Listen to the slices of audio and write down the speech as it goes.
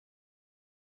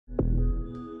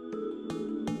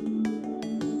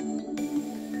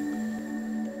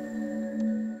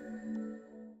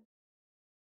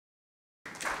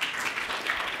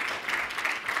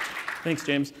Thanks,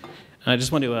 James. I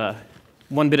just want to,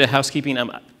 one bit of housekeeping.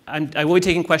 I will be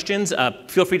taking questions.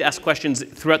 Feel free to ask questions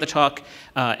throughout the talk.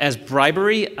 As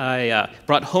bribery, I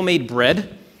brought homemade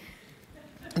bread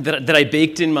that I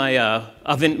baked in my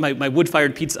oven, my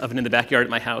wood-fired pizza oven in the backyard at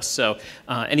my house. So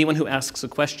anyone who asks a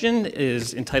question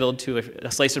is entitled to a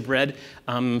slice of bread.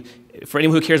 For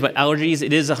anyone who cares about allergies,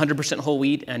 it is 100% whole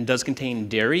wheat and does contain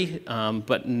dairy,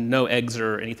 but no eggs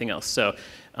or anything else. So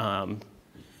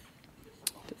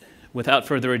without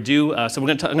further ado, so I'm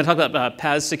going to talk about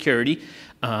PaaS security.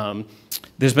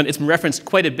 It's been referenced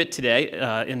quite a bit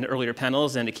today in the earlier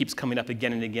panels, and it keeps coming up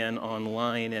again and again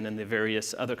online and in the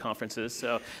various other conferences.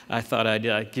 So I thought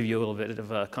I'd give you a little bit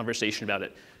of a conversation about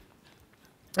it.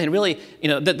 And really,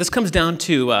 this comes down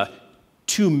to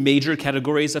two major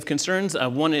categories of concerns.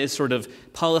 One is sort of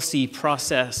policy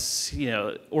process,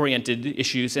 oriented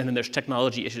issues, and then there's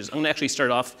technology issues. I'm going to actually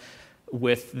start off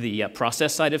with the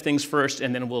process side of things first,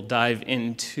 and then we'll dive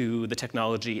into the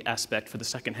technology aspect for the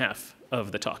second half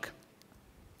of the talk.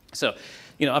 So,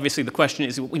 obviously the question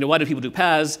is, why do people do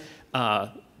PaaS?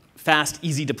 Fast,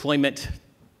 easy deployment,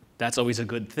 that's always a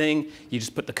good thing. You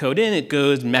just put the code in, it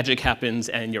goes, magic happens,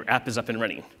 and your app is up and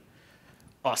running.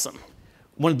 Awesome.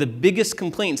 One of the biggest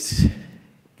complaints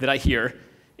that I hear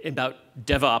about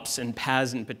DevOps and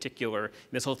PaaS in particular,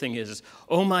 this whole thing is,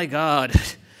 oh my God,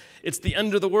 it's the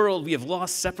end of the world. We have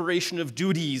lost separation of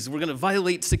duties. We're going to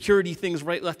violate security things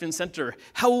right, left, and center.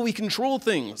 How will we control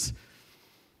things?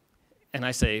 And I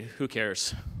say, who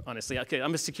cares, honestly? Okay,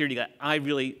 I'm a security guy.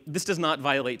 This does not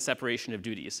violate separation of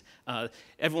duties.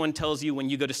 Everyone tells you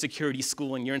when you go to security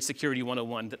school and you're in Security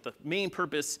 101 that the main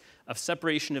purpose of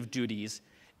separation of duties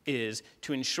is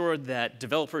to ensure that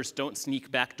developers don't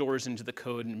sneak back doors into the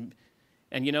code.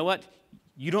 And you know what?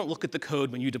 You don't look at the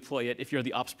code when you deploy it if you're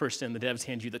the ops person and the devs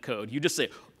hand you the code. You just say,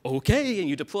 OK, and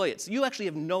you deploy it. So you actually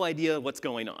have no idea what's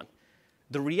going on.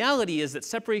 The reality is that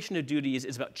separation of duties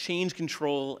is about change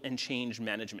control and change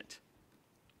management.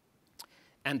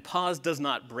 And PaaS does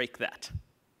not break that.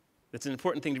 That's an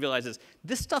important thing to realize is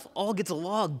this stuff all gets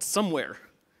logged somewhere.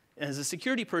 And as a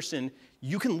security person,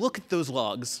 you can look at those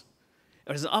logs.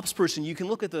 Or as an ops person, you can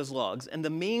look at those logs. And the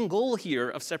main goal here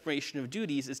of separation of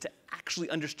duties is to actually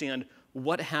understand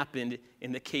what happened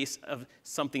in the case of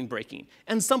something breaking.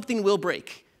 And something will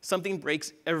break. Something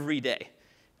breaks every day.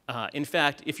 In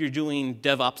fact, if you're doing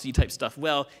DevOps-y type stuff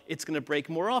well, it's going to break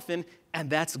more often, and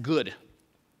that's good.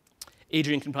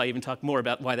 Adrian can probably even talk more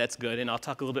about why that's good, and I'll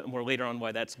talk a little bit more later on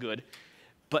why that's good.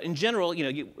 But in general,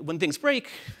 when things break,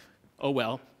 oh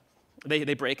well,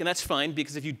 they break, and that's fine,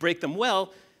 because if you break them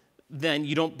well, then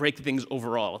you don't break things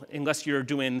overall, unless you're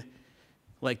doing,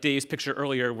 like Dave's picture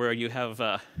earlier, where you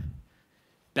have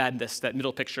badness, that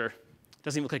middle picture.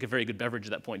 Doesn't even look like a very good beverage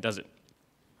at that point, does it?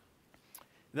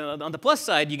 On the plus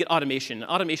side, you get automation.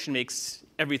 Automation makes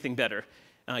everything better.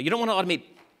 You don't want to automate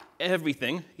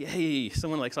everything. Yay,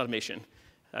 someone likes automation.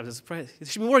 I was surprised. There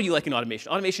should be more of you liking automation.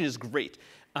 Automation is great.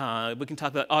 We can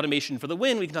talk about automation for the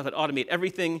win. We can talk about automate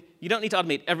everything. You don't need to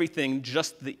automate everything,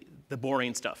 just the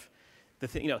boring stuff. The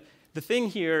thing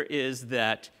here is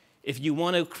that if you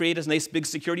want to create a nice big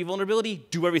security vulnerability,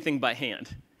 do everything by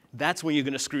hand. That's when you're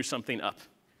going to screw something up.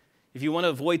 If you want to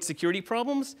avoid security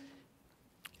problems,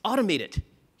 automate it.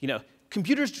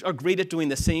 Computers are great at doing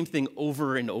the same thing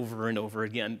over and over and over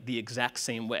again the exact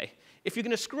same way. If you're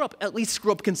going to screw up, at least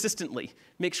screw up consistently.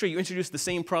 Make sure you introduce the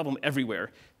same problem everywhere,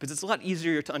 because it's a lot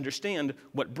easier to understand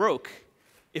what broke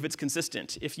if it's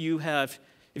consistent. If you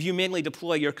manually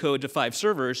deploy your code to 5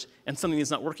 servers and something is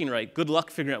not working right, good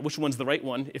luck figuring out which one's the right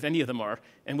one, if any of them are,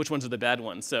 and which ones are the bad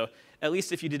ones. So at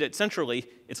least if you did it centrally,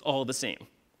 it's all the same.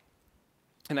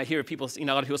 And I hear people, a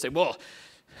lot of people say, well,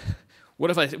 what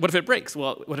if it breaks?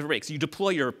 Well, what if it breaks? You deploy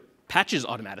your patches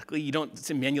automatically. You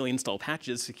don't manually install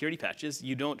patches, security patches.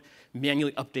 You don't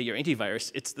manually update your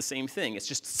antivirus. It's the same thing. It's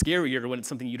just scarier when it's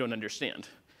something you don't understand.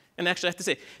 And actually, I have to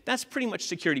say, that's pretty much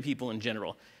security people in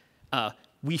general.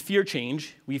 We fear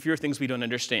change. We fear things we don't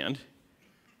understand.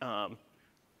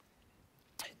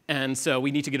 And so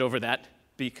we need to get over that,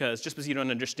 because just because you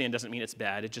don't understand doesn't mean it's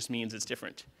bad. It just means it's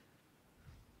different.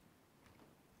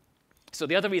 So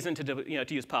the other reason to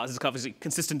use PaaS is obviously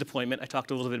consistent deployment. I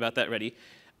talked a little bit about that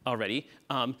already.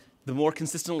 The more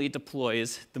consistently it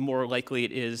deploys, the more likely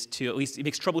it is to, at least it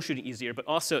makes troubleshooting easier, but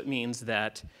also it means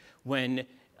that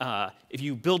if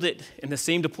you build it in the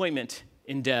same deployment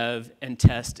in dev and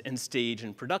test and stage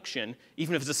and production,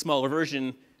 even if it's a smaller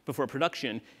version before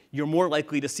production, you're more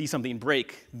likely to see something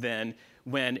break than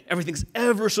when everything's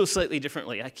ever so slightly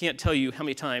differently. I can't tell you how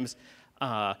many times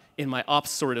in my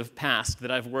ops sort of past that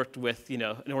I've worked with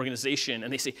an organization,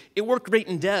 and they say, it worked great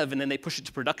in dev, and then they push it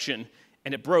to production,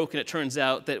 and it broke, and it turns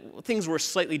out that things were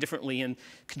slightly differently, and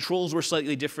controls were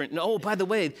slightly different. And oh, by the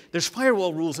way, there's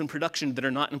firewall rules in production that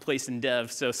are not in place in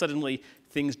dev, so suddenly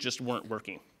things just weren't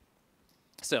working.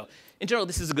 So in general,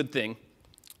 this is a good thing.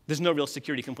 There's no real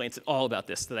security complaints at all about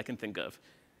this that I can think of.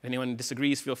 If anyone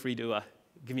disagrees, feel free to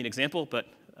give me an example, but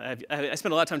I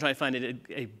spent a lot of time trying to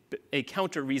find a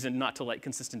counter reason not to like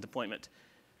consistent deployment.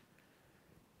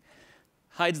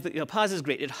 PaaS is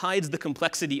great. It hides the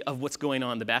complexity of what's going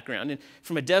on in the background. And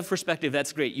from a dev perspective,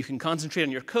 that's great. You can concentrate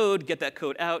on your code, get that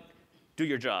code out, do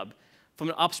your job. From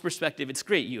an ops perspective, it's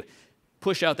great. You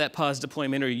push out that PaaS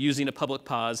deployment, or you're using a public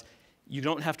PaaS. You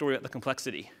don't have to worry about the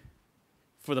complexity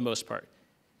for the most part.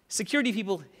 Security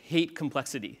people hate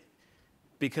complexity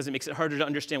because it makes it harder to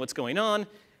understand what's going on.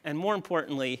 And more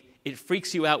importantly, it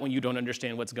freaks you out when you don't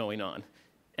understand what's going on.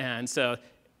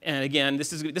 And again,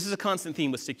 this is a constant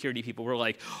theme with security people. We're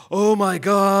like, oh my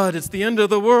God, it's the end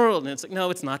of the world. And it's like, no,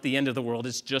 it's not the end of the world.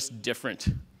 It's just different.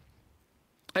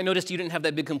 I noticed you didn't have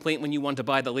that big complaint when you wanted to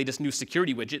buy the latest new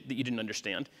security widget that you didn't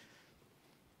understand.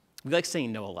 We like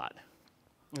saying no a lot.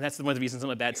 And that's one of the reasons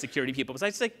I'm a bad security people, because I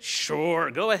say,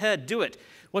 sure, go ahead, do it.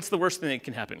 What's the worst thing that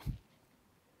can happen?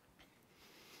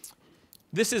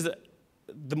 This is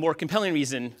the more compelling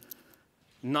reason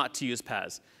not to use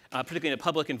PaaS. Particularly in a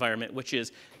public environment, which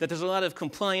is that there's a lot of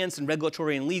compliance and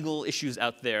regulatory and legal issues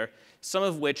out there, some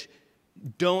of which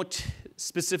don't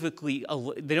explicitly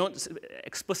allow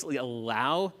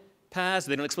PaaS,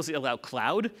 they don't explicitly allow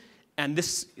cloud, and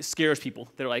this scares people.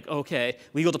 They're like, okay,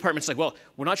 legal department's like, well,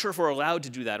 we're not sure if we're allowed to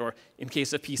do that, or in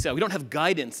case of PCL, we don't have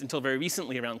guidance until very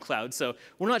recently around cloud, so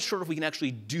we're not sure if we can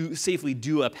actually safely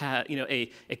do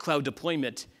a cloud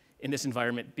deployment in this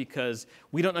environment because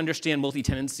we don't understand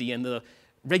multi-tenancy, and the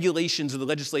regulations or the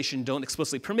legislation don't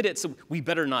explicitly permit it, so we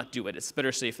better not do it. It's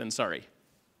better safe than sorry.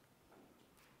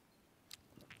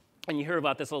 And you hear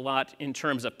about this a lot in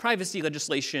terms of privacy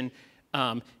legislation.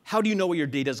 How do you know where your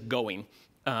data is going?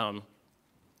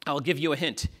 I'll give you a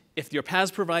hint. If your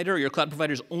PaaS provider or your cloud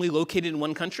provider is only located in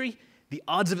one country, the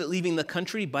odds of it leaving the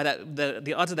country,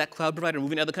 the odds of that cloud provider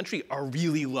moving out of the country are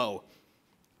really low.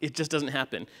 It just doesn't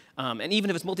happen. And even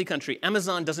if it's multi-country,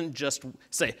 Amazon doesn't just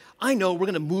say, I know, we're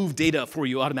going to move data for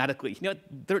you automatically. You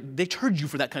know, they charge you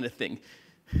for that kind of thing.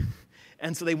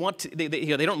 And so they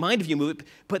don't mind if you move it,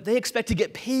 but they expect to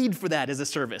get paid for that as a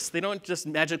service. They don't just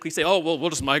magically say, oh, well, we'll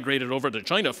just migrate it over to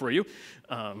China for you.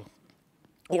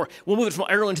 Or we'll move it from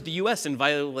Ireland to the US and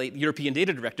violate the European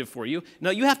Data Directive for you.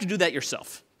 No, you have to do that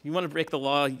yourself. You want to break the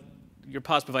law, your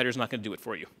PaaS provider is not going to do it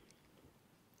for you.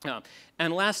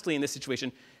 And lastly, in this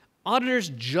situation, auditors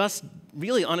just,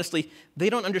 really honestly, they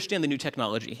don't understand the new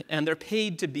technology, and they're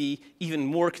paid to be even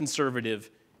more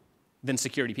conservative than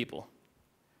security people.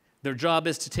 Their job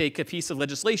is to take a piece of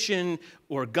legislation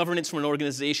or governance from an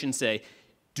organization and say,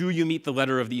 do you meet the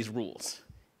letter of these rules?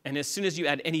 And as soon as you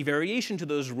add any variation to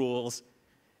those rules,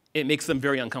 it makes them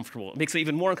very uncomfortable. It makes them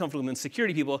even more uncomfortable than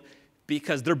security people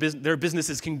because their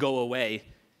businesses can go away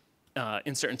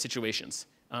in certain situations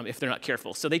if they're not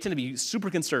careful. So they tend to be super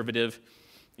conservative.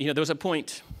 You know, there was a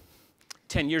point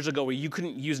 10 years ago where you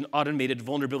couldn't use an automated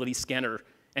vulnerability scanner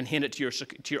and hand it to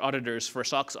your auditors for a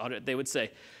SOX audit. They would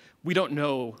say, we don't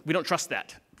know, we don't trust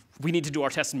that. We need to do our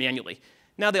tests manually.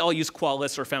 Now they all use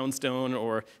Qualys or Foundstone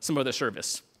or some other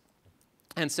service.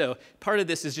 And so part of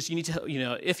this is just you need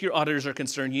to, if your auditors are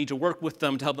concerned, you need to work with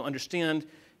them to help them understand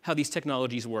how these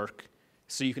technologies work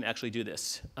so you can actually do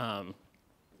this.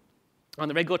 On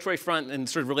the regulatory front and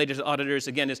sort of related to auditors,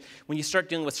 again, is when you start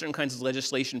dealing with certain kinds of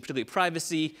legislation, particularly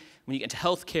privacy, when you get into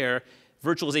healthcare,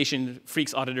 virtualization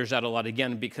freaks auditors out a lot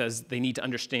again because they need to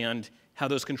understand how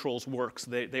those controls work.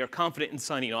 So they are confident in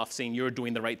signing off saying you're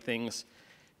doing the right things,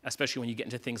 especially when you get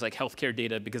into things like healthcare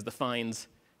data because the fines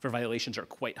for violations are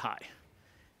quite high.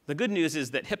 The good news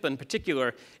is that HIPAA in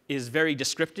particular is very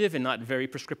descriptive and not very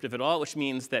prescriptive at all, which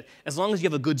means that as long as you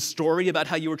have a good story about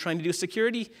how you were trying to do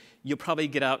security, you'll probably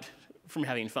get out from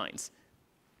having fines,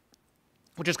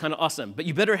 which is kind of awesome. But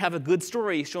you better have a good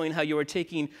story showing how you are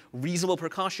taking reasonable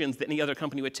precautions that any other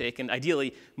company would take, and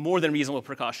ideally more than reasonable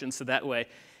precautions, so that way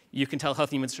you can tell Health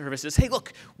and Human Services, hey,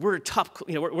 look, we're top,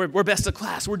 we're best of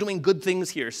class, we're doing good things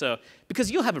here. So because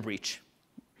you'll have a breach.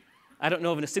 I don't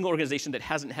know of a single organization that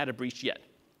hasn't had a breach yet.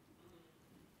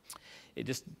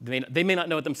 They may not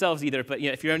know it themselves either, but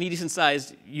if you're any decent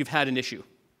size, you've had an issue,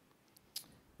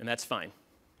 and that's fine.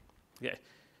 Okay.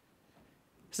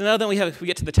 So now then we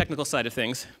get to the technical side of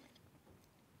things,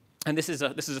 and this is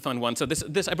a fun one. So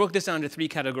I broke this down into 3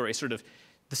 categories: sort of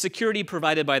the security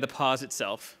provided by the PaaS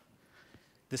itself,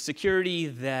 the security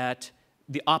that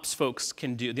the ops folks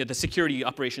can do, the security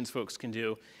operations folks can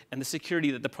do, and the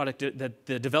security that that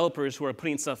the developers who are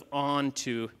putting stuff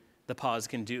onto the PaaS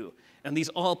can do. And these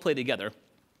all play together.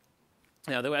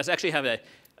 Now, I actually had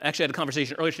a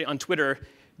conversation earlier today on Twitter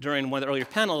during one of the earlier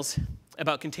panels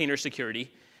about container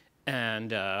security.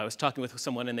 And I was talking with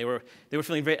someone, and they were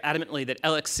feeling very adamantly that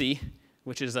LXC,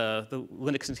 which is the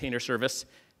Linux container service,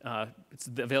 it's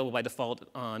available by default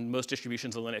on most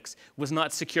distributions of Linux, was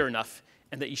not secure enough,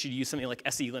 and that you should use something like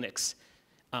SE Linux.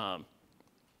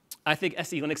 I think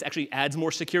SE Linux actually adds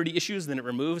more security issues than it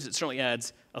removes. It certainly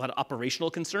adds a lot of operational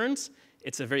concerns.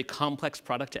 It's a very complex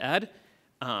product to add.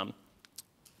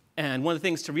 And one of the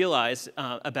things to realize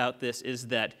about this is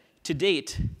that to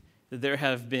date, there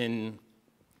have been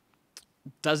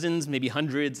dozens, maybe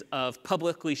hundreds of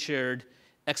publicly shared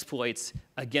exploits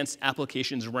against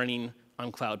applications running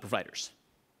on cloud providers.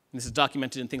 And this is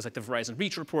documented in things like the Verizon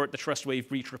Breach Report, the TrustWave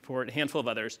Breach Report, a handful of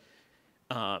others.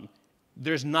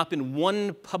 There's not been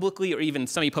one publicly or even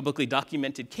semi-publicly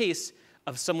documented case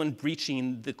of someone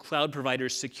breaching the cloud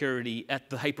provider's security at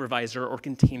the hypervisor or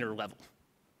container level.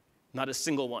 Not a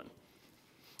single one.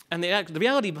 And the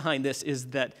reality behind this is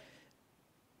that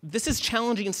this is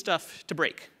challenging stuff to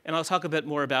break. And I'll talk a bit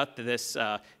more about this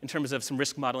in terms of some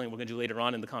risk modeling we're going to do later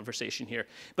on in the conversation here.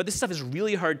 But this stuff is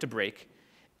really hard to break.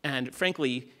 And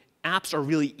frankly, apps are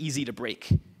really easy to break.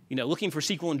 You know, looking for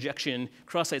SQL injection,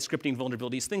 cross-site scripting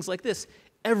vulnerabilities, things like this,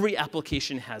 every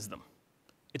application has them.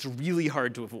 It's really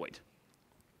hard to avoid.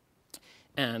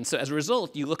 And so as a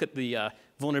result, you look at the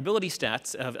vulnerability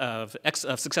stats of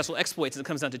successful exploits, and it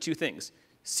comes down to two things: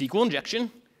 SQL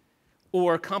injection,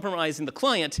 or compromising the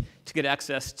client to get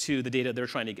access to the data they're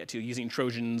trying to get to using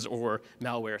Trojans or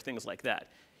malware, things like that.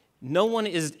 No one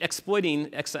is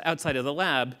exploiting outside of the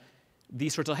lab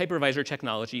these sorts of hypervisor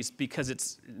technologies because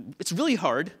it's really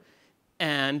hard,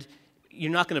 and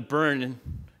you're not going to burn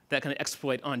that kind of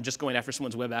exploit on just going after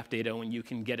someone's web app data when you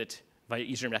can get it via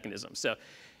easier mechanisms. So,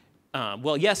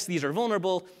 well, yes, these are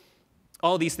vulnerable.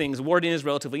 All these things, Warden is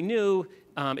relatively new.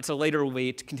 It's a lighter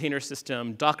weight container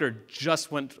system. Docker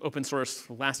just went open source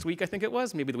last week, I think it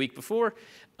was, maybe the week before.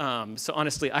 So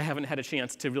honestly, I haven't had a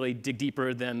chance to really dig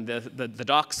deeper than the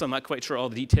docs, so I'm not quite sure all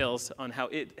the details on how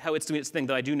it's doing its thing,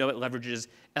 though I do know it leverages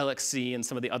LXC and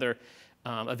some of the other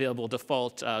available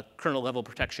default kernel-level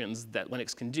protections that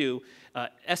Linux can do.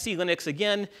 SE Linux,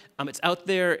 again, it's out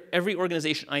there. Every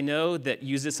organization I know that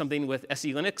uses something with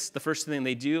SE Linux, the first thing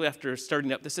they do after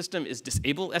starting up the system is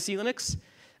disable SE Linux.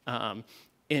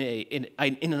 In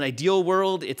an ideal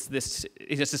world, it's this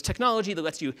technology that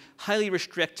lets you highly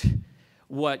restrict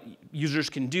what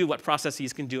users can do, what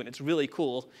processes can do, and it's really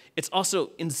cool. It's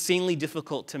also insanely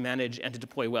difficult to manage and to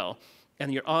deploy well.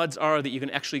 And your odds are that you can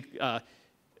actually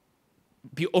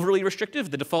be overly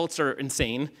restrictive. The defaults are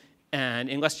insane, and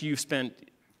unless you've spent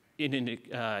an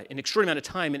extraordinary amount of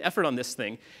time and effort on this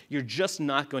thing, you're just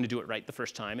not going to do it right the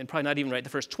first time, and probably not even right the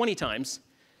first 20 times.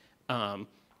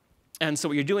 And so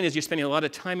what you're doing is you're spending a lot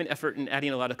of time and effort and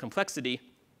adding a lot of complexity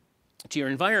to your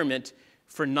environment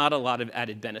for not a lot of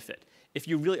added benefit. If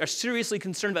you really are seriously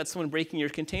concerned about someone breaking your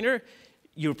container,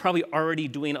 you're probably already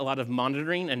doing a lot of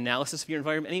monitoring and analysis of your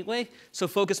environment anyway, so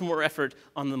focus more effort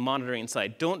on the monitoring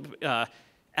side. Don't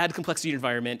add complexity to your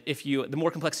environment. The more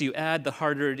complexity you add, the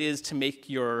harder it is to make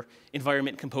your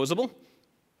environment composable.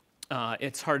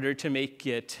 It's harder to make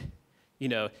it,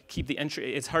 keep the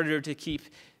entry. It's harder to keep,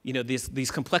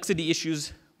 these complexity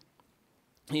issues.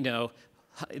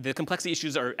 The complexity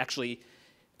issues are actually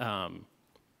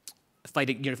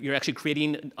fighting. You're actually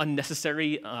creating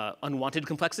unnecessary, unwanted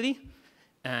complexity.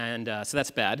 And so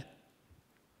that's bad.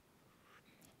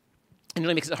 And it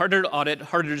really makes it harder to audit,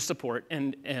 harder to support,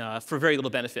 and for very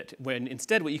little benefit. When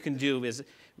instead what you can do is,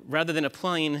 rather than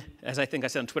applying, as I think I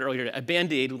said on Twitter earlier, a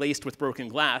Band-Aid laced with broken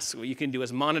glass, what you can do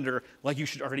is monitor like you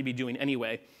should already be doing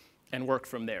anyway and work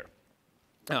from there.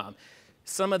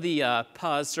 Some of the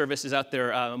PaaS services out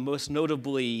there, most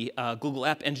notably Google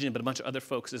App Engine, but a bunch of other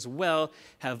folks as well,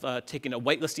 have taken a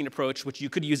whitelisting approach, which you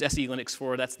could use SE Linux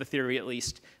for. That's the theory, at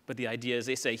least. But the idea is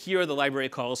they say, here are the library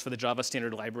calls for the Java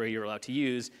standard library you're allowed to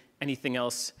use. Anything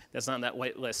else that's not on that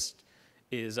whitelist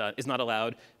is not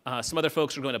allowed. Some other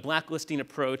folks are going a blacklisting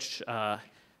approach.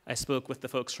 I spoke with the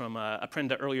folks from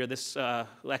Apprenda earlier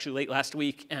actually late last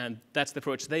week, and that's the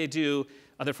approach they do.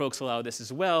 Other folks allow this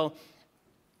as well.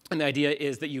 And the idea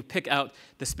is that you pick out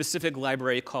the specific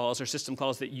library calls or system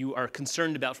calls that you are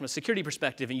concerned about from a security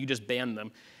perspective, and you just ban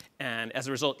them. And as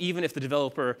a result, even if the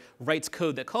developer writes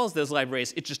code that calls those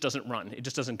libraries, it just doesn't run. It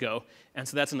just doesn't go. And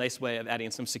so that's a nice way of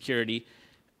adding some security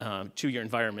to your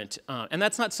environment. And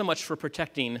that's not so much for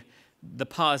protecting the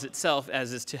PaaS itself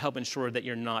as is to help ensure that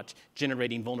you're not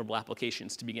generating vulnerable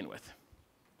applications to begin with.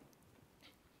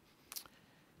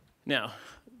 Now,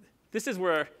 this is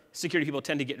where security people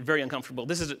tend to get very uncomfortable.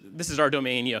 This is our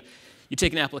domain. You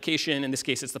take an application, in this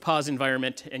case it's the PaaS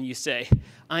environment, and you say,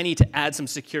 I need to add some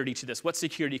security to this. What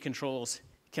security controls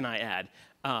can I add?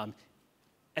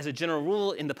 As a general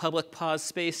rule, in the public PaaS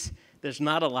space, there's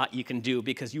not a lot you can do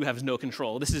because you have no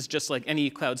control. This is just like any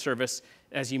cloud service.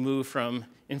 As you move from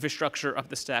infrastructure up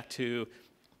the stack to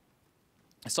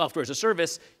software as a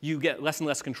service, you get less and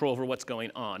less control over what's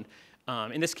going on.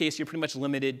 In this case, you're pretty much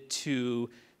limited to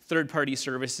third-party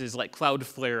services like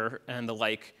Cloudflare and the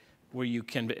like, where you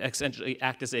can essentially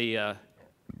act as a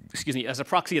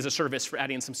proxy as a service for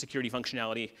adding some security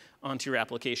functionality onto your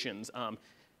applications.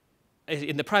 Obviously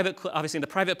in the private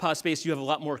PaaS space, you have a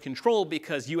lot more control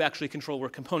because you actually control where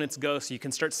components go, so you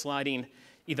can start sliding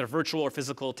either virtual or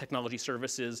physical technology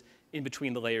services in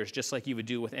between the layers, just like you would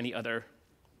do with any other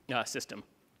system.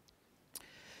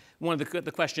 One of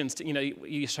the questions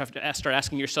you have to start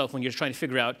asking yourself when you're trying to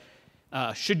figure out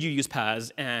should you use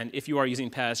PaaS, and if you are using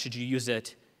PaaS, should you use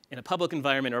it in a public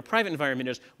environment or a private environment,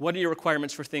 is what are your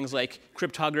requirements for things like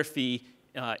cryptography,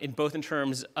 both in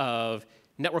terms of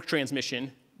network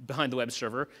transmission behind the web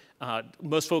server.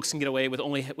 Most folks can get away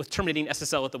with terminating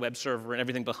SSL at the web server and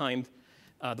everything behind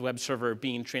the web server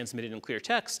being transmitted in clear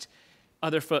text.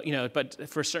 But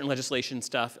for certain legislation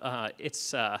stuff,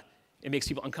 it makes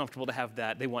people uncomfortable to have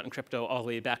that. They want encrypto all the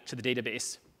way back to the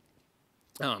database.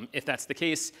 If that's the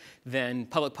case, then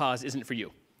public PaaS isn't for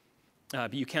you.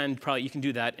 But you can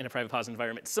do that in a private PaaS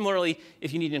environment. Similarly,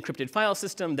 if you need an encrypted file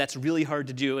system, that's really hard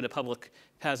to do in a public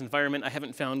PaaS environment. I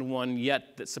haven't found one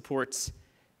yet that supports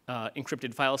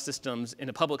encrypted file systems in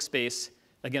a public space.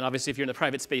 Again, obviously, if you're in the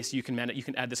private space, you can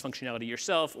add this functionality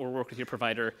yourself or work with your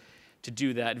provider to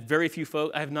do that. Very few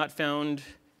folks. I have not found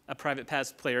a private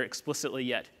PaaS player explicitly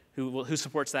yet who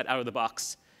supports that out of the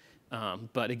box.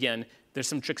 But again, there's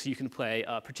some tricks you can play,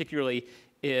 particularly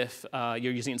if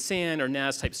you're using SAN or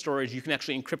NAS type storage. You can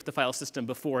actually encrypt the file system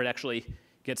before it actually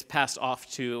gets passed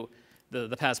off to the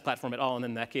PaaS platform at all. And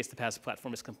in that case, the PaaS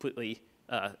platform is completely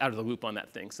out of the loop on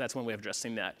that thing. So that's one way of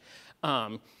addressing that.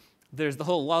 There's the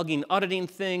whole logging auditing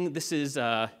thing. This is,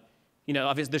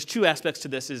 obviously, there's two aspects to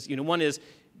this. One is,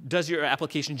 does your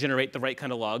application generate the right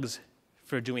kind of logs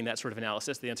for doing that sort of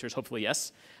analysis? The answer is hopefully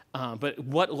yes. But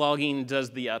what logging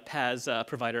does the PaaS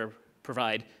provider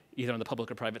provide, either on the public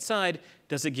or private side?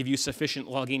 Does it give you sufficient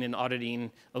logging and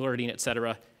auditing, alerting, et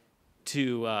cetera,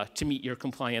 to meet your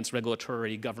compliance,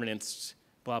 regulatory, governance,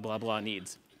 blah, blah, blah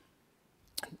needs?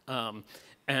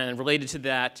 And related to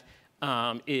that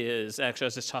is, actually I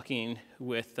was just talking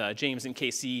with James and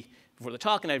Casey before the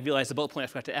talk, and I realized the bullet point I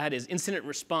forgot to add is incident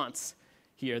response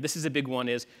here. This is a big one,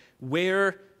 is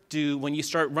when you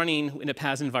start running in a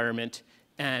PaaS environment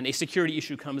and a security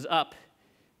issue comes up,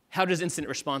 how does incident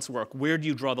response work? Where do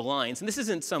you draw the lines? And this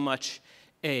isn't so much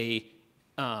a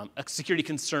security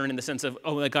concern in the sense of,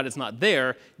 oh my God, it's not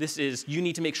there. This is, you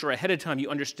need to make sure ahead of time you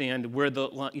understand where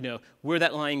where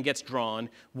that line gets drawn.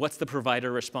 What's the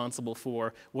provider responsible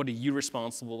for? What are you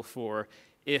responsible for?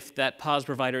 If that PaaS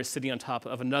provider is sitting on top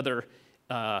of another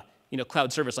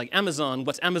cloud service like Amazon,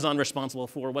 what's Amazon responsible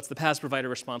for? What's the PaaS provider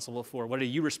responsible for? What are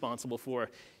you responsible for?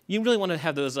 You really want to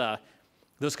have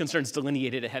those concerns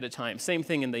delineated ahead of time. Same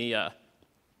thing in the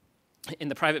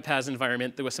private PaaS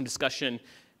environment. There was some discussion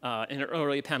in an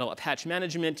early panel of patch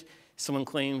management. Someone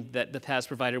claimed that the PaaS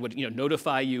provider would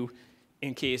notify you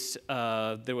in case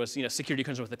there was security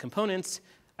concerns with the components.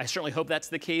 I certainly hope that's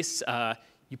the case.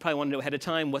 You probably want to know ahead of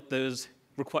time what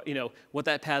what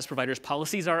that PaaS provider's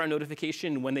policies are on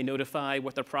notification, when they notify,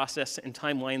 what their process and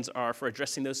timelines are for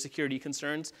addressing those security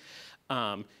concerns,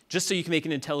 just so you can make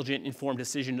an intelligent, informed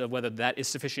decision of whether that is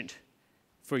sufficient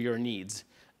for your needs.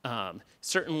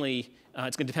 Certainly,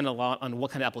 it's going to depend a lot on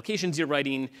what kind of applications you're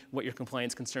writing, what your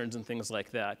compliance concerns and things like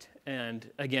that.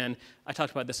 And again, I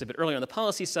talked about this a bit earlier on the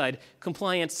policy side.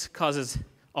 Compliance causes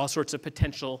all sorts of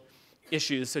potential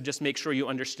issues, so just make sure you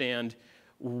understand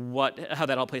how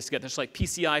that all plays together. So like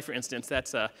PCI, for instance,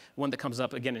 that's one that comes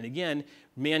up again and again,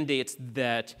 mandates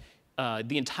that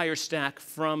the entire stack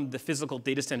from the physical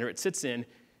data center it sits in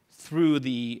through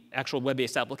the actual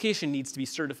web-based application needs to be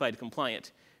certified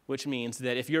compliant, which means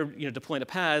that if you're deploying a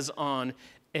PaaS on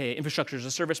an infrastructure as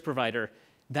a service provider,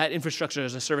 that infrastructure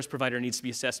as a service provider needs to be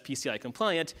assessed PCI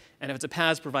compliant, and if it's a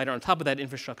PaaS provider on top of that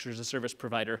infrastructure as a service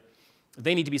provider,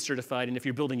 they need to be certified, and if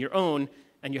you're building your own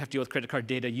and you have to deal with credit card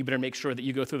data, you better make sure that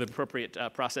you go through the appropriate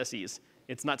processes.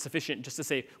 It's not sufficient just to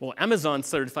say, well, Amazon's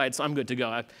certified, so I'm good to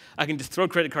go. I can just throw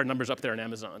credit card numbers up there on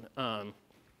Amazon.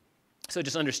 So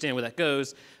just understand where that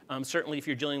goes. Certainly, if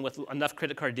you're dealing with enough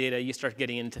credit card data, you start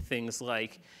getting into things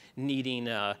like needing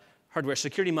hardware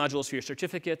security modules for your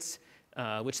certificates,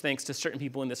 which thanks to certain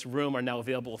people in this room are now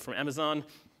available from Amazon.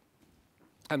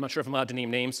 I'm not sure if I'm allowed to name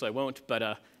names, so I won't,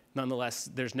 but nonetheless,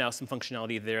 there's now some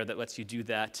functionality there that lets you do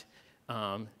that.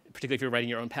 Particularly if you're writing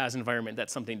your own PaaS environment,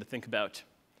 that's something to think about.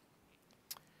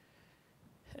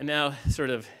 And now,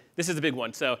 this is the big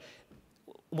one. So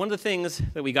one of the things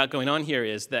that we got going on here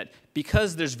is that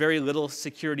because there's very little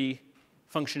security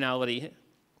functionality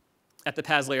at the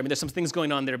PaaS layer, I mean, there's some things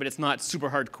going on there, but it's not super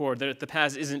hardcore. The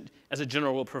PaaS isn't, as a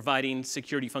general rule, providing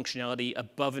security functionality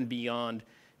above and beyond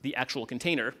the actual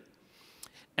container.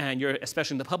 And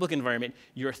especially in the public environment,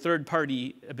 your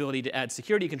third-party ability to add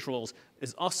security controls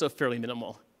is also fairly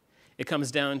minimal. It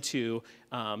comes down to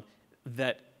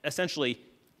that essentially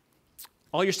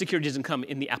all your security doesn't come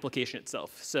in the application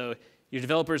itself. So your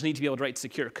developers need to be able to write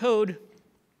secure code.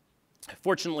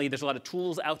 Fortunately, there's a lot of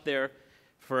tools out there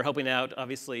for helping out.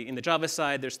 Obviously, in the Java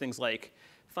side, there's things like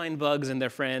FindBugs and their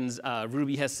friends.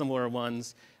 Ruby has similar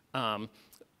ones. FindBugs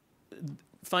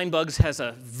has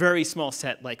a very small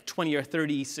set, like 20 or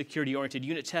 30 security-oriented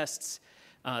unit tests.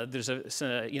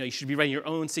 You should be writing your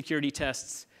own security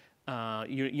tests,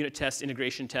 unit tests,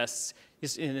 integration tests.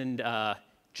 And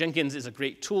Jenkins is a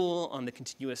great tool on the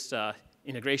continuous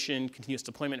integration, continuous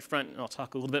deployment front, and I'll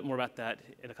talk a little bit more about that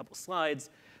in a couple of slides.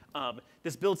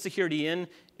 This Build Security In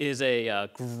is a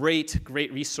great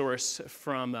resource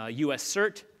from US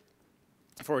CERT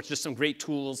for just some great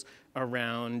tools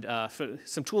around,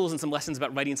 some tools and some lessons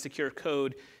about writing secure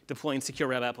code, deploying secure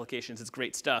web applications. It's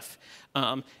great stuff.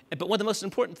 But one of the most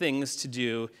important things to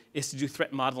do is to do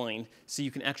threat modeling so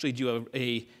you can actually do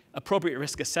a appropriate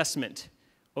risk assessment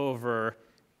over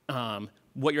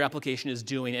what your application is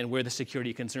doing and where the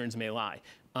security concerns may lie.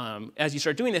 As you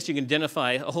start doing this, you can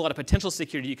identify a whole lot of potential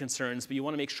security concerns, but you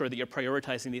want to make sure that you're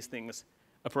prioritizing these things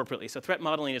appropriately. So threat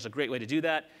modeling is a great way to do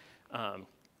that.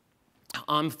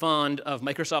 I'm fond of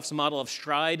Microsoft's model of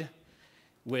Stride,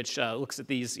 which looks at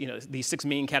these 6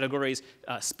 main categories.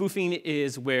 Spoofing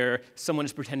is where someone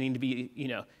is pretending to be,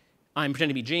 I'm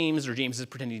pretending to be James, or James is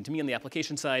pretending to me on the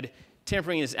application side.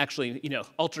 Tampering is actually,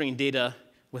 altering data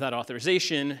without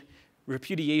authorization.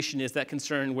 Repudiation is that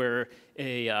concern where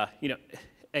a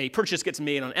purchase gets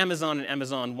made on Amazon, and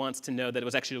Amazon wants to know that it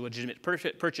was actually a legitimate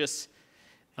purchase.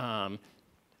 And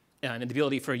the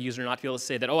ability for a user not to be able to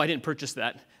say that, oh, I didn't purchase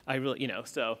that. I really,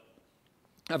 so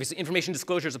obviously information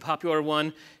disclosure is a popular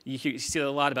one. You see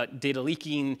a lot about data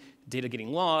leaking, data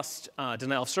getting lost,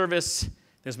 denial of service.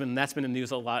 That's been in the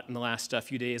news a lot in the last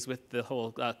few days with the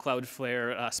whole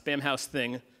Cloudflare spam house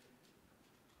thing.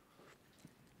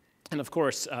 And of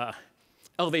course,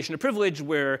 elevation of privilege,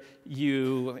 where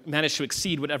you manage to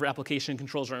exceed whatever application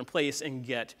controls are in place and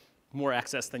get more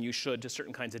access than you should to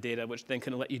certain kinds of data, which then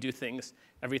can let you do things,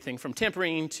 everything from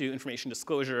tampering to information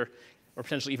disclosure, or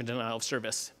potentially even denial of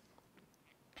service.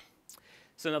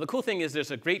 So now the cool thing is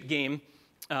there's a great game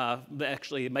that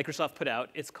actually Microsoft put out.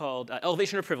 It's called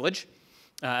Elevation of Privilege.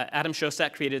 Adam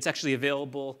Shostak created. It's actually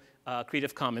available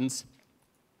Creative Commons.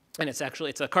 And it's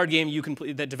a card game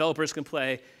that developers can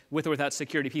play with or without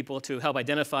security people to help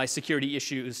identify security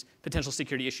issues, potential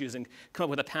security issues, and come up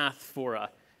with a path for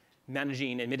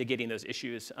managing and mitigating those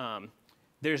issues.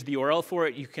 There's the URL for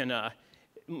it. You can,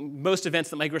 most events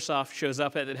that Microsoft shows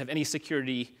up at that have any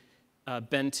security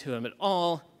bent to them at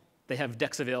all, they have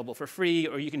decks available for free,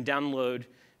 or you can download.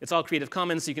 It's all Creative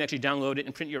Commons, so you can actually download it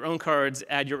and print your own cards,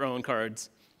 add your own cards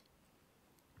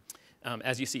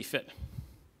as you see fit.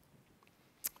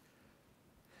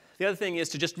 The other thing is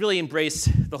to just really embrace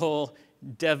the whole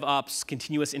DevOps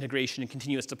continuous integration and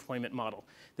continuous deployment model.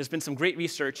 There's been some great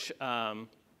research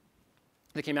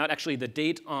that came out. Actually, the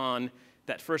date on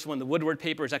that first one, the Woodward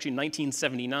paper, is actually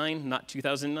 1979, not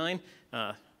 2009.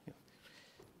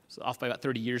 So off by about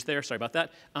 30 years there. Sorry about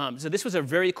that. So this was a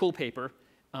very cool paper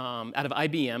out of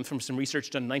IBM from some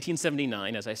research done in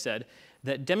 1979, as I said,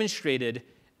 that demonstrated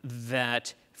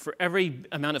that for every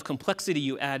amount of complexity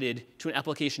you added to an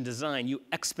application design, you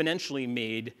exponentially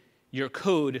made your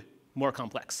code more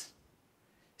complex.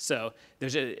 So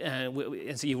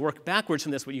and so you work backwards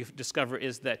from this. What you discover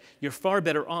is that you're far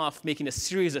better off making a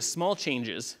series of small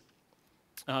changes,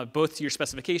 both to your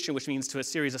specification, which means to a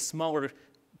series of smaller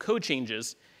code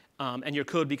changes, and your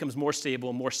code becomes more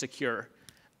stable, more secure,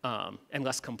 and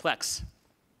less complex.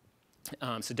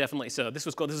 So definitely, this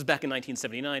was back in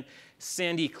 1979.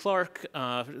 Sandy Clark,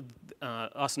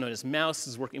 also known as Mouse,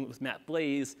 is working with Matt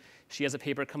Blaze. She has a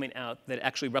paper coming out that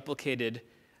actually replicated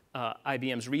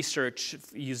IBM's research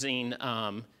using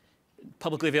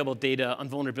publicly available data on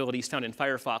vulnerabilities found in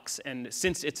Firefox. And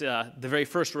since it's the very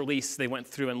first release, they went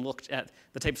through and looked at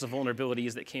the types of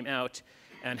vulnerabilities that came out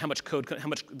and how much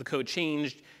the code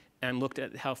changed, and looked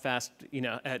at how fast,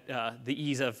 at the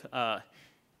ease of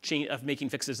making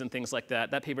fixes and things like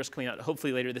that. That paper's coming out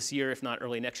hopefully later this year, if not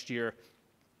early next year.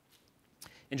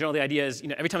 In general, the idea is,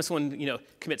 every time someone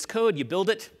commits code, you build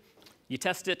it, you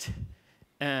test it,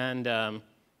 and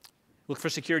look for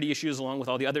security issues along with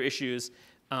all the other issues.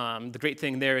 The great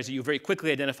thing there is you very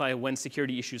quickly identify when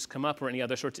security issues come up or any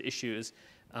other sorts of issues,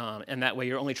 and that way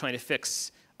you're only trying to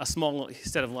fix a small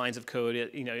set of lines of code,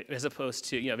 as opposed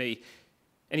to maybe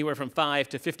anywhere from 5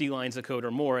 to 50 lines of code or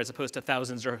more, as opposed to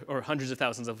thousands or hundreds of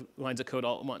thousands of lines of code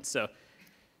all at once. So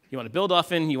you want to build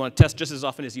often, you want to test just as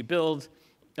often as you build.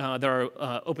 There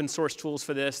are open source tools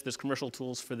for this. There's commercial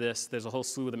tools for this. There's a whole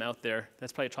slew of them out there.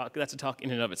 That's a talk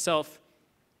in and of itself.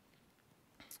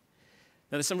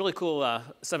 Now there's some really cool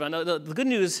stuff. The good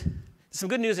news, some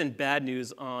good news and bad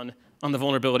news on the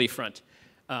vulnerability front.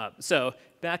 So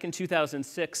back in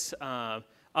 2006,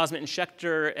 Osment and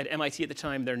Schechter at MIT at the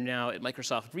time, they're now at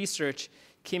Microsoft Research,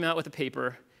 came out with a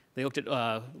paper. They looked at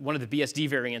one of the BSD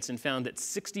variants and found that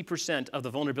 60% of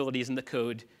the vulnerabilities in the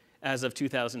code as of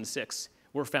 2006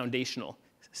 were foundational.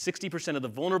 60% of the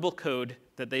vulnerable code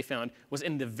that they found was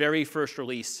in the very first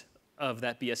release of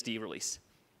that BSD release.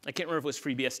 I can't remember if it was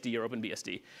FreeBSD or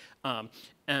OpenBSD.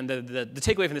 And the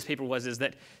takeaway from this paper is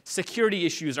that security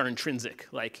issues are intrinsic.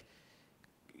 Like,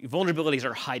 vulnerabilities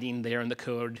are hiding there in the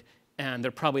code, and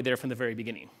they're probably there from the very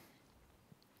beginning.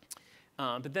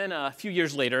 But then a few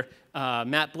years later,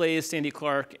 Matt Blaze, Sandy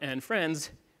Clark, and friends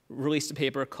released a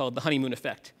paper called The Honeymoon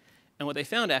Effect. And what they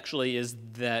found actually is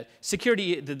that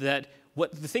the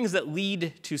things that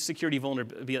lead to security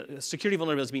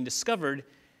vulnerabilities being discovered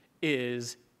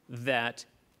is that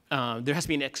there has to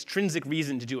be an extrinsic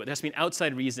reason to do it. There has to be an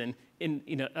outside reason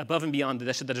above and beyond that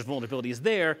there's vulnerabilities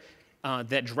there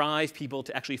that drive people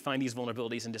to actually find these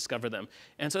vulnerabilities and discover them.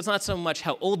 And so it's not so much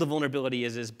how old the vulnerability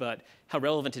is, but how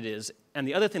relevant it is. And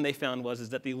the other thing they found is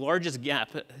that the largest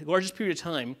period of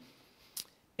time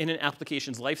in an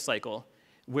application's life cycle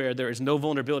where there is no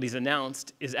vulnerabilities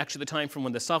announced is actually the time from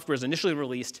when the software is initially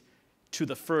released to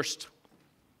the first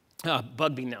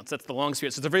bug being announced. That's the longest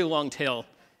period. So it's a very long tail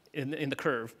in the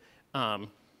curve. And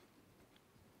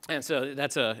so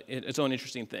that's its own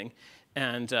interesting thing.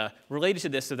 And related to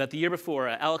this, so that the year before,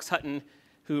 Alex Hutton,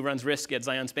 who runs risk at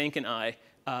Zions Bank, and I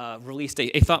released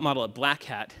a thought model at Black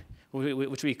Hat,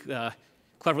 which we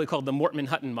cleverly called the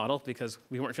Mortman-Hutton model because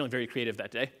we weren't feeling very creative that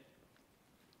day.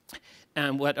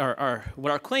 And what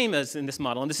our claim is in this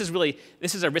model, and this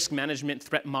is a risk management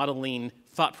threat modeling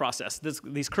thought process.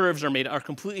 These curves are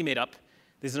completely made up.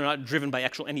 These are not driven by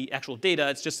any actual data.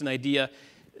 It's just an idea.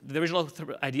 The original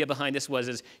idea behind this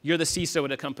is you're the CISO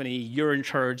at a company, you're in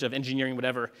charge of engineering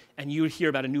whatever, and you hear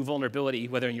about a new vulnerability,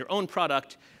 whether in your own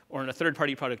product or in a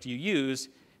third-party product you use.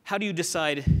 How do you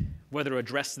decide whether to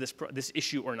address this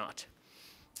issue or not?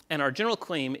 And our general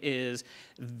claim is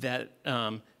that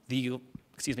the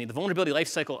vulnerability life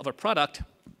cycle of a product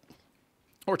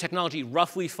or technology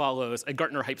roughly follows a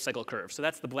Gartner hype cycle curve. So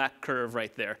that's the black curve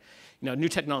right there. New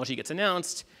technology gets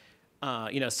announced.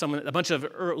 A bunch of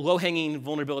low-hanging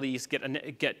vulnerabilities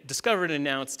get discovered and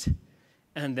announced,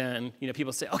 and then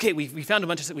people say, okay, we found a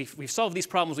bunch of we've solved these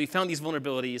problems, we found these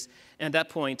vulnerabilities, and at that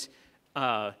point,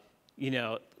 the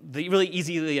really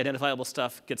easily identifiable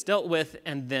stuff gets dealt with,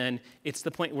 and then it's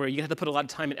the point where you have to put a lot of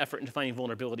time and effort into finding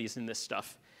vulnerabilities in this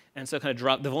stuff, and so kind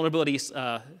of the vulnerabilities.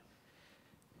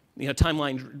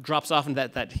 Timeline drops off in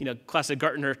that classic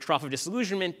Gartner trough of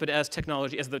disillusionment. But as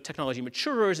the technology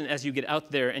matures and as you get out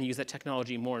there and use that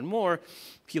technology more and more,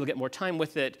 people get more time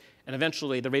with it, and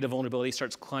eventually the rate of vulnerability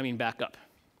starts climbing back up.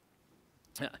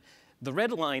 The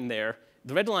red line there,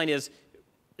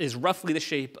 is roughly the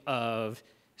shape of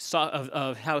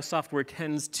how software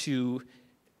tends to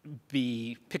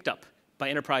be picked up by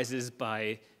enterprises,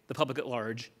 by the public at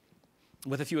large.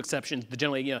 With a few exceptions, but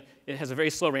generally, it has a very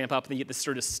slow ramp up, and then you get this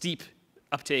sort of steep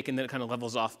uptake, and then it kind of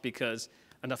levels off because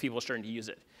enough people are starting to use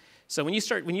it. So when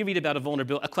you read about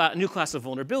a new class of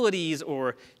vulnerabilities,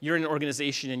 or you're in an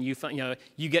organization and you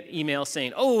get emails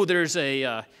saying, oh, there's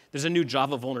a new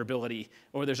Java vulnerability,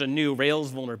 or there's a new Rails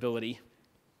vulnerability,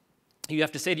 you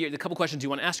have to say the couple questions you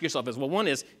want to ask yourself is, well, one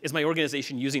is my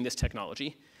organization using this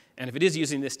technology? And if it is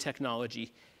using this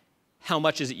technology, how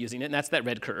much is it using it? And that's that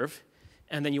red curve.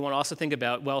 And then you want to also think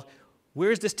about, well,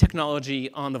 where's this technology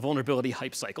on the vulnerability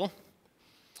hype cycle?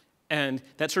 And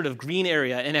that sort of green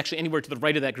area, and actually anywhere to the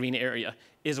right of that green area,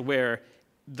 is where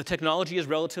the technology is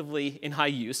relatively in high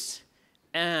use,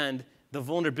 and the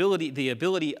vulnerability, the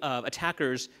ability of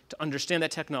attackers to understand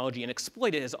that technology and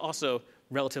exploit it is also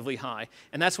relatively high.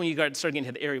 And that's when you start getting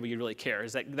into the area where you really care,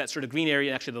 is that sort of green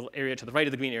area, actually the area to the right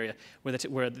of the green area,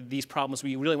 where these problems, where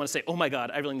you really want to say, oh my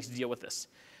God, I really need to deal with this.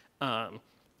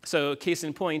 So case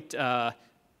in point, a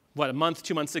month,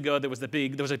 2 months ago, there was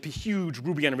a huge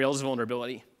Ruby on Rails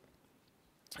vulnerability.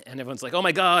 And everyone's like, oh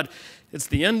my God, it's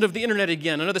the end of the internet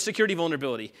again, another security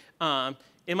vulnerability.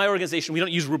 In my organization, we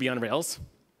don't use Ruby on Rails.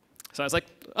 So I was like,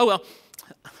 oh well,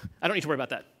 I don't need to worry about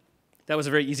that. That was a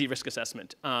very easy risk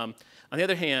assessment. On the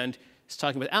other hand, I was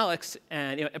talking with Alex,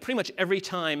 and pretty much every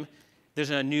time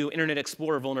there's a new Internet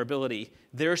Explorer vulnerability,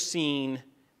 they're seeing,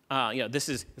 this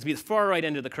would be the far right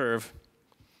end of the curve,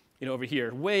 over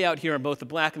here, way out here on both the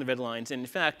black and the red lines. And in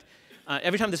fact,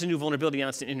 every time there's a new vulnerability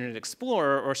announced in Internet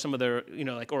Explorer or some other,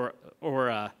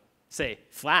 say,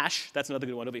 Flash, that's another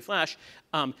good one, it'll be Flash,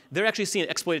 they're actually seeing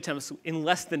exploit attempts in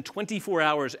less than 24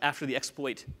 hours after the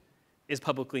exploit is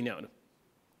publicly known.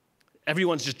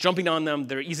 Everyone's just jumping on them.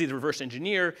 They're easy to reverse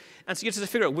engineer. And so you have to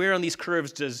figure out where on these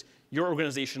curves does your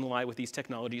organization lie with these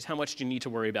technologies, how much do you need to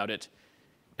worry about it,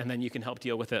 and then you can help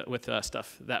deal with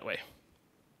stuff that way.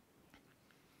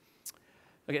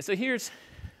 OK, so here's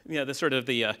my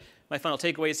final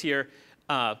takeaways here.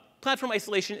 Platform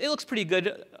isolation, it looks pretty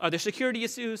good. Are there security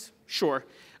issues? Sure.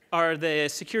 Are the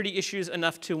security issues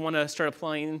enough to want to start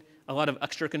applying a lot of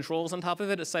extra controls on top of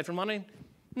it, aside from monitoring?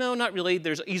 No, not really.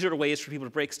 There's easier ways for people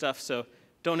to break stuff, so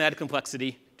don't add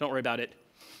complexity. Don't worry about it.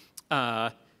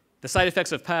 The side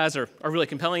effects of PaaS are really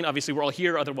compelling. Obviously, we're all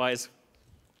here. Otherwise,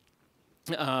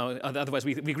 we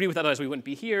agree with otherwise we wouldn't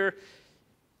be here.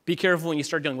 Be careful when you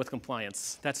start dealing with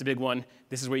compliance. That's a big one.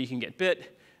 This is where you can get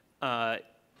bit.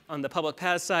 On the public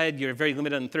PaaS side, you're very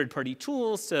limited on third-party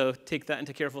tools, so take that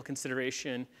into careful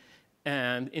consideration.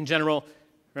 And in general,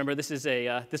 remember, this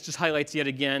just highlights yet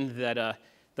again that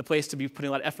the place to be putting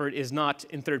a lot of effort is not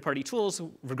in third-party tools,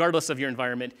 regardless of your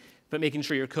environment, but making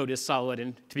sure your code is solid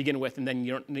and to begin with, and then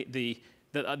you don't need the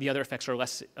other effects are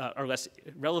less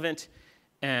relevant.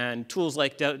 And tools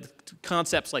like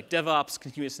concepts like DevOps,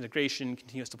 continuous integration,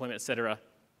 continuous deployment, et cetera,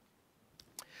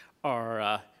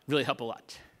 are really help a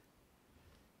lot.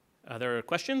 Are there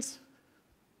questions?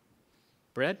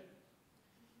 Brad?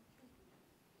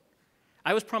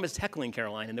 I was promised heckling,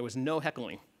 Caroline, and there was no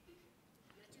heckling.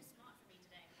 You're too smart for me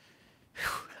today.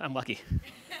 Whew, I'm lucky.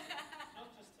 Not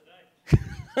just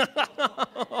today.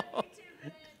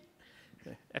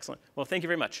 Okay, excellent. Well, thank you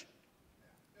very much.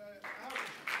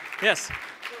 Yes? Can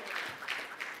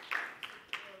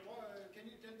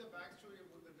you tell the backstory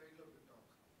about the title of the talk?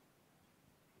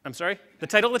 I'm sorry? The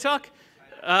title of the talk?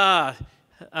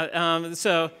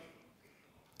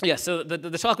 So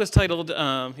the talk was titled,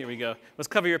 here we go, was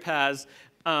Cover Your PaaS.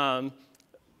 I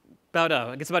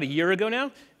guess about a year ago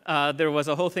now, there was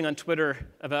a whole thing on Twitter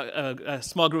about a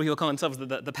small group of people calling themselves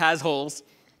the PaaS holes.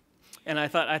 And I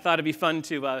thought it'd be fun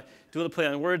to do a little play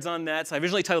on words on that. So I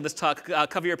originally titled this talk,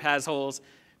 Cover Your PaaS Holes.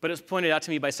 But it was pointed out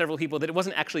to me by several people that it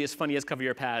wasn't actually as funny as Cover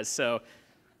Your PaaS. So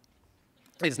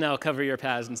it's now Cover Your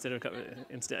PaaS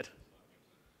instead.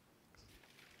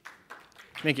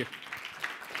 Thank you.